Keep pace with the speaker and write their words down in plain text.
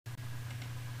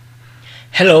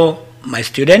Hello, my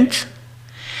students.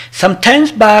 Some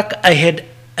times back I had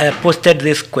posted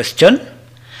this question,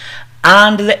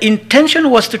 and the intention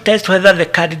was to test whether the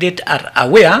candidates are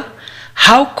aware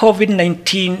how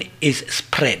COVID-19 is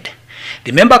spread.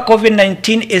 Remember,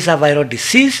 COVID-19 is a viral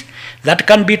disease that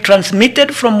can be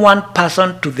transmitted from one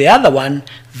person to the other one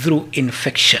through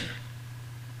infection.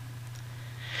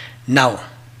 Now,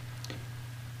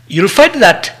 you'll find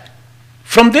that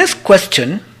from this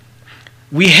question,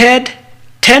 we had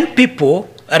 10 people,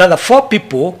 rather 4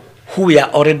 people who were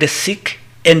already sick,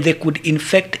 and they could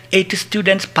infect 80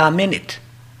 students per minute.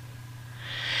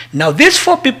 Now these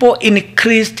 4 people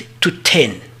increased to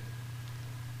 10.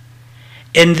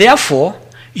 And therefore,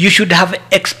 you should have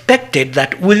expected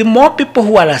that with more people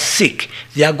who are sick,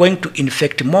 they are going to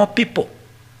infect more people.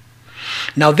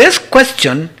 Now this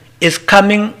question is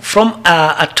coming from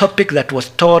a topic that was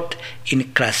taught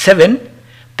in class 7.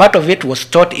 Part of it was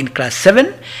taught in class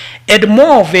 7, and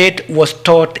more of it was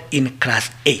taught in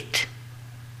class 8.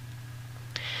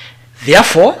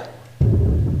 Therefore,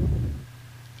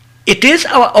 it is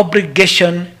our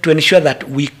obligation to ensure that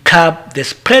we curb the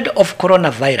spread of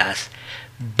coronavirus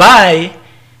by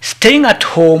staying at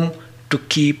home to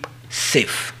keep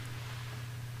safe.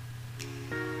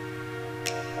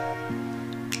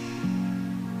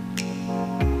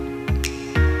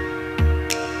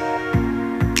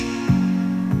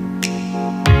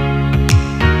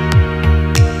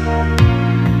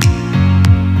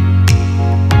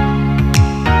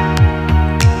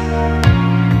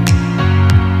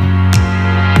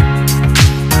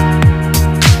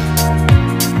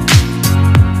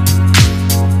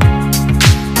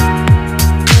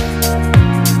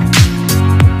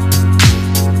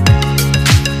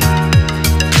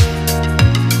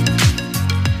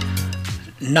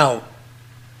 Now,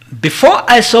 before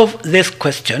I solve this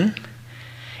question,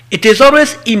 it is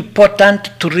always important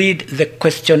to read the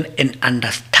question and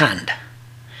understand.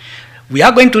 We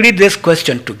are going to read this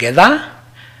question together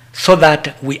so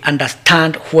that we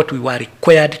understand what we were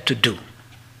required to do.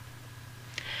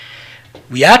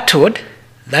 We are told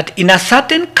that in a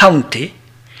certain county,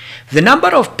 the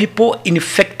number of people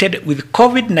infected with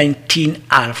COVID-19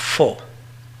 are 4.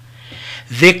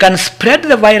 They can spread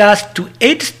the virus to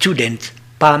 8 students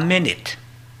per minute.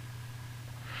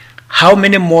 How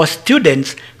many more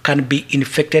students can be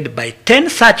infected by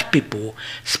 10 such people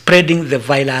spreading the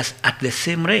virus at the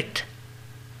same rate?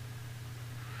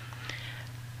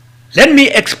 Let me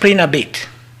explain a bit.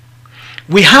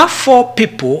 We have 4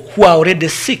 people who are already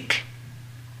sick.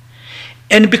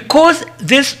 And because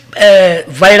this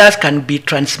virus can be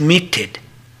transmitted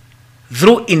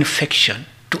through infection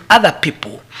to other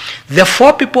people, the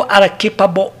 4 people are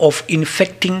capable of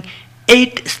infecting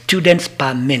 8 students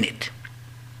per minute.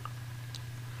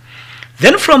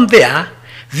 Then from there,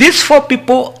 these 4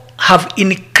 people have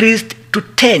increased to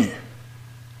 10.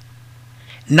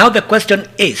 Now the question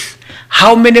is,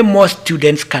 how many more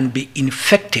students can be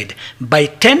infected by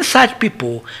 10 such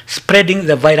people spreading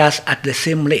the virus at the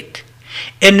same rate?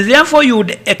 And therefore you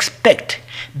would expect,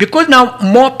 because now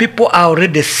more people are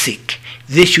already sick,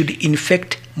 they should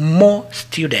infect more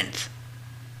students.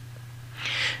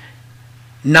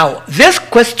 Now, this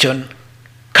question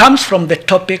comes from the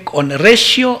topic on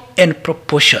ratio and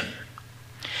proportion.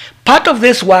 Part of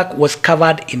this work was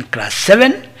covered in class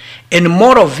 7, and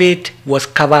more of it was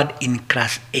covered in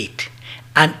class 8.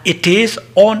 And it is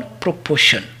on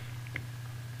proportion.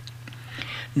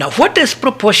 Now, what is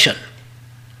proportion?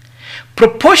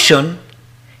 Proportion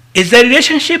is the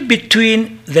relationship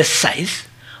between the size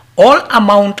or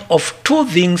amount of 2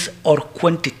 things or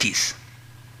quantities.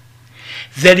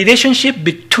 The relationship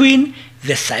between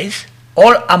the size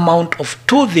or amount of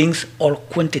 2 things or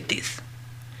quantities.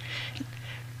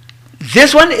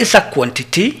 This one is a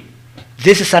quantity,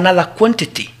 this is another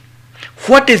quantity.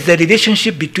 What is the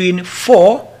relationship between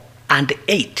 4 and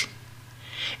 8?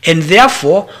 And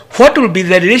therefore, what will be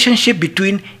the relationship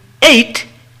between 8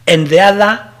 and the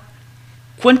other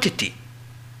quantity?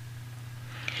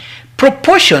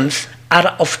 Proportions are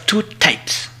of 2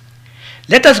 types.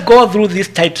 Let us go through these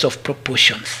types of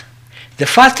proportions. The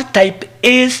first type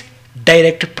is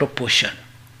direct proportion.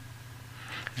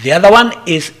 The other one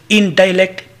is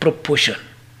indirect proportion.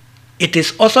 It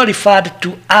is also referred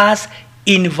to as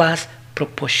inverse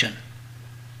proportion.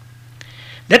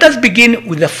 Let us begin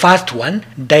with the first one,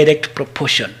 direct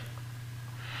proportion.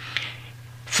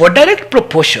 For direct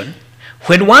proportion,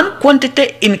 when one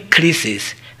quantity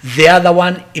increases, the other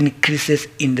one increases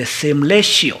in the same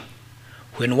ratio.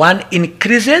 When one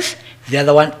increases, the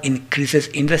other one increases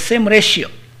in the same ratio.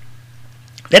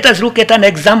 Let us look at an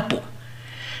example.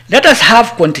 Let us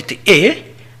have quantity A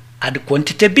and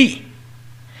quantity B.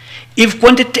 If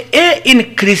quantity A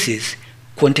increases,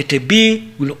 quantity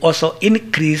B will also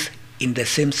increase in the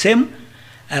same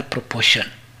proportion.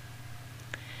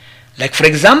 Like for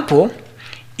example,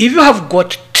 if you have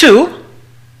got 2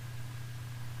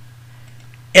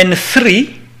 and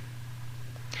 3,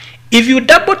 if you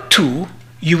double 2,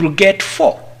 you will get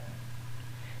 4.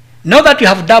 Now that you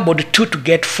have doubled 2 to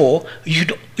get 4,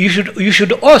 you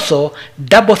should also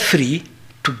double 3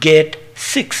 to get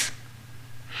 6.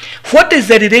 What is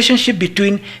the relationship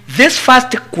between this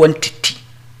first quantity?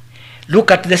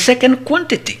 Look at the second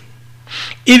quantity.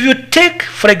 If you take,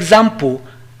 for example,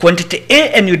 quantity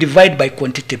A and you divide by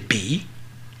quantity B,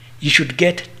 you should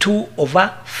get 2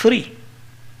 over 3.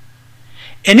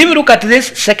 And if you look at this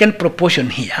second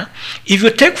proportion here, if you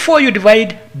take 4, you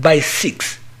divide by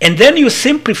 6, and then you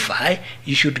simplify,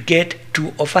 you should get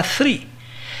 2 over 3.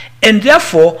 And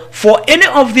therefore, for any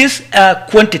of these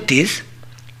quantities,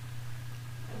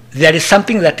 there is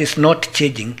something that is not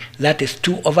changing, that is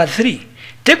 2 over 3.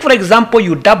 Take for example,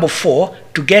 you double 4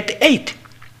 to get 8.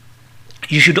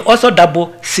 You should also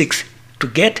double 6 to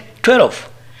get 12.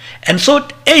 And so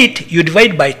 8 you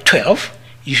divide by 12,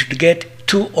 you should get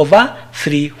 2 over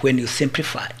 3 when you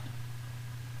simplify.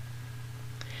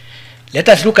 Let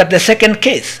us look at the second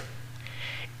case.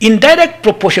 In direct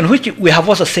proportion, which we have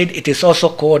also said it is also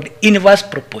called inverse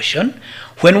proportion,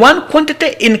 when one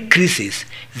quantity increases,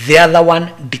 the other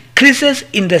one decreases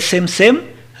in the same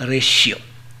ratio.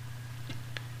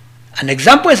 An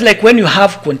example is like when you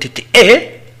have quantity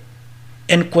A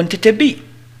and quantity B.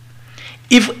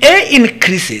 If A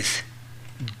increases,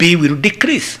 B will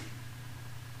decrease.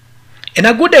 And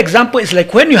a good example is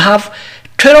like when you have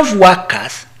 12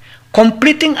 workers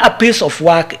completing a piece of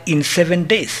work in 7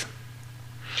 days.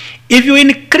 If you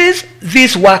increase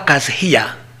these workers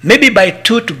here, maybe by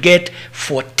 2 to get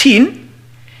 14,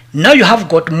 now you have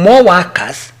got more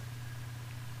workers.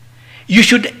 You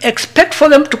should expect for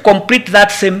them to complete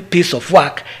that same piece of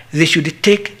work, they should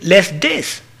take less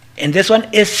days. And this one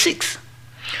is 6.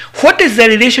 What is the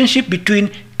relationship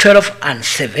between 12 and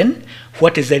 7?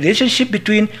 What is the relationship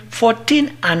between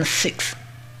 14 and 6?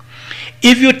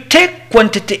 If you take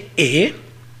quantity A,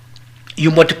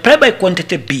 you multiply by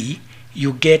quantity B,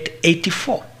 you get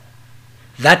 84.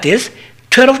 That is,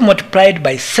 12 multiplied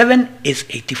by 7 is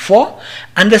 84.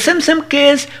 And the same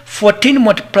case, 14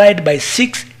 multiplied by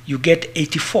 6, you get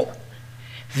 84.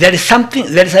 There is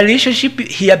a relationship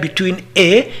here between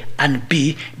A and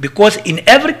B, because in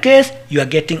every case you are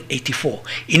getting 84.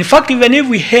 In fact, even if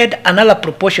we had another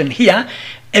proportion here,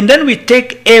 and then we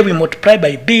take A, we multiply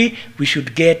by B, we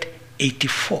should get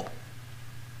 84.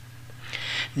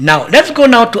 Now, let's go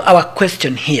now to our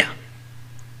question here.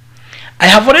 I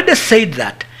have already said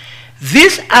that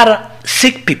these are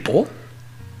sick people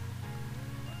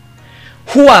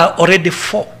who are already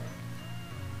 4.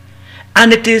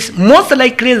 And it is most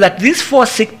likely that these 4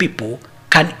 sick people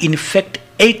can infect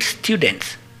 8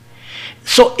 students.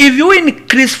 So if you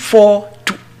increase 4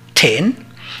 to 10,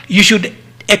 you should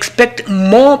expect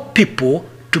more people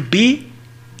to be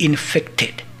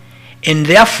infected. And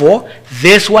therefore,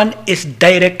 this one is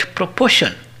direct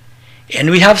proportion. And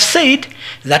we have said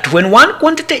that when one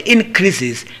quantity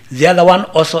increases, the other one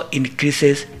also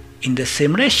increases in the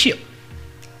same ratio.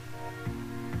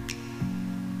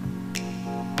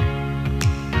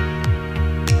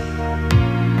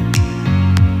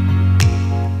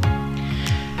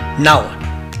 Now,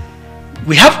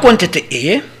 we have quantity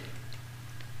A,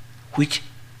 which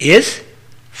is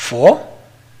 4,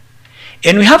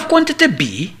 and we have quantity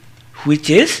B,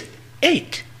 which is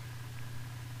 8.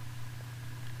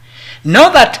 Now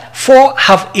that 4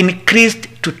 have increased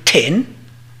to 10,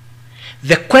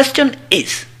 the question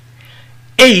is,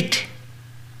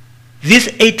 these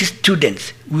 8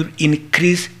 students will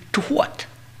increase to what?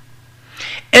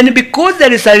 And because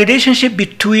there is a relationship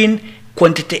between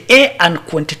quantity A and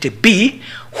quantity B,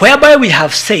 whereby we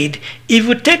have said, if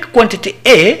you take quantity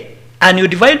A and you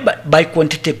divide by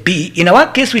quantity B, in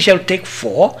our case we shall take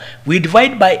 4, we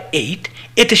divide by 8,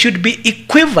 it should be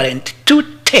equivalent to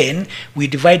 10, we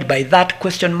divide by that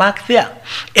question mark there.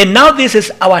 And now this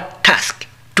is our task,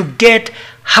 to get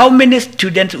how many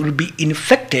students will be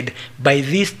infected by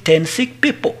these 10 sick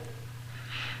people.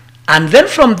 And then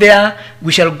from there,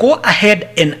 we shall go ahead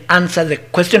and answer the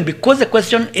question, because the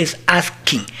question is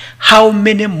asking how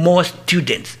many more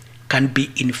students can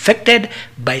be infected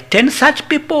by 10 such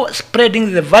people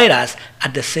spreading the virus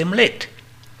at the same rate.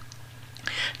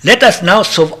 Let us now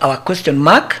solve our question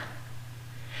mark.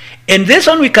 And this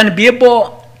one we can be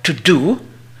able to do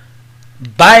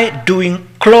by doing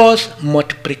cross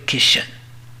multiplication,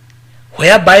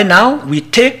 whereby now we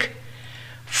take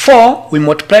 4, we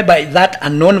multiply by that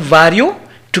unknown value,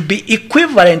 to be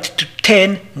equivalent to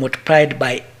 10 multiplied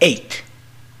by 8.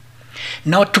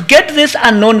 Now to get this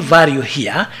unknown value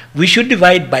here, we should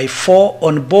divide by 4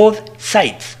 on both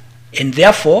sides. And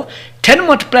therefore, 10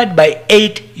 multiplied by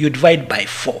 8, you divide by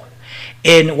 4.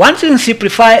 And once you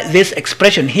simplify this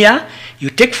expression here, you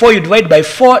take 4, you divide by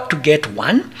 4 to get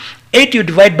 1. 8 you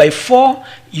divide by 4,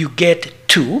 you get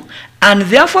 2. And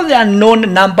therefore the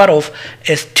unknown number of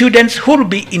students who will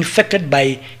be infected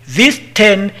by these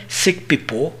 10 sick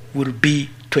people will be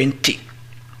 20.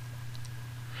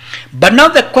 But now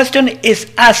the question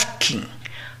is asking,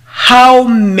 how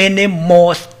many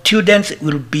more students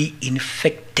will be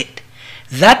infected?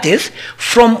 That is,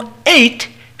 from 8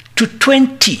 to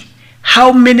 20.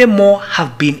 How many more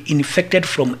have been infected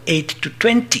from 8 to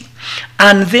 20?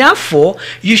 And therefore,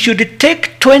 you should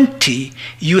take 20,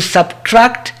 you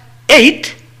subtract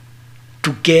 8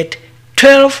 to get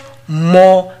 12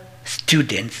 more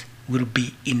students will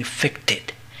be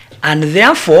infected. And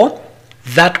therefore,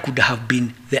 that could have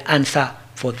been the answer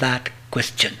for that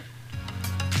question.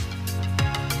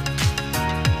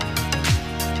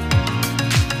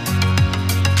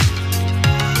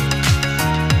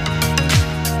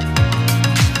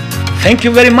 Thank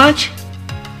you very much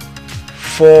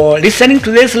for listening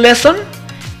to this lesson,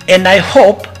 and I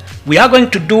hope we are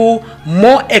going to do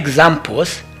more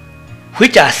examples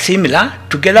which are similar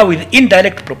together with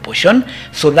indirect proportion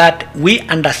so that we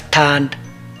understand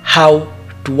how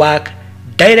to work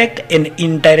direct and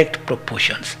indirect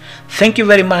proportions. Thank you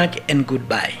very much and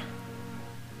goodbye.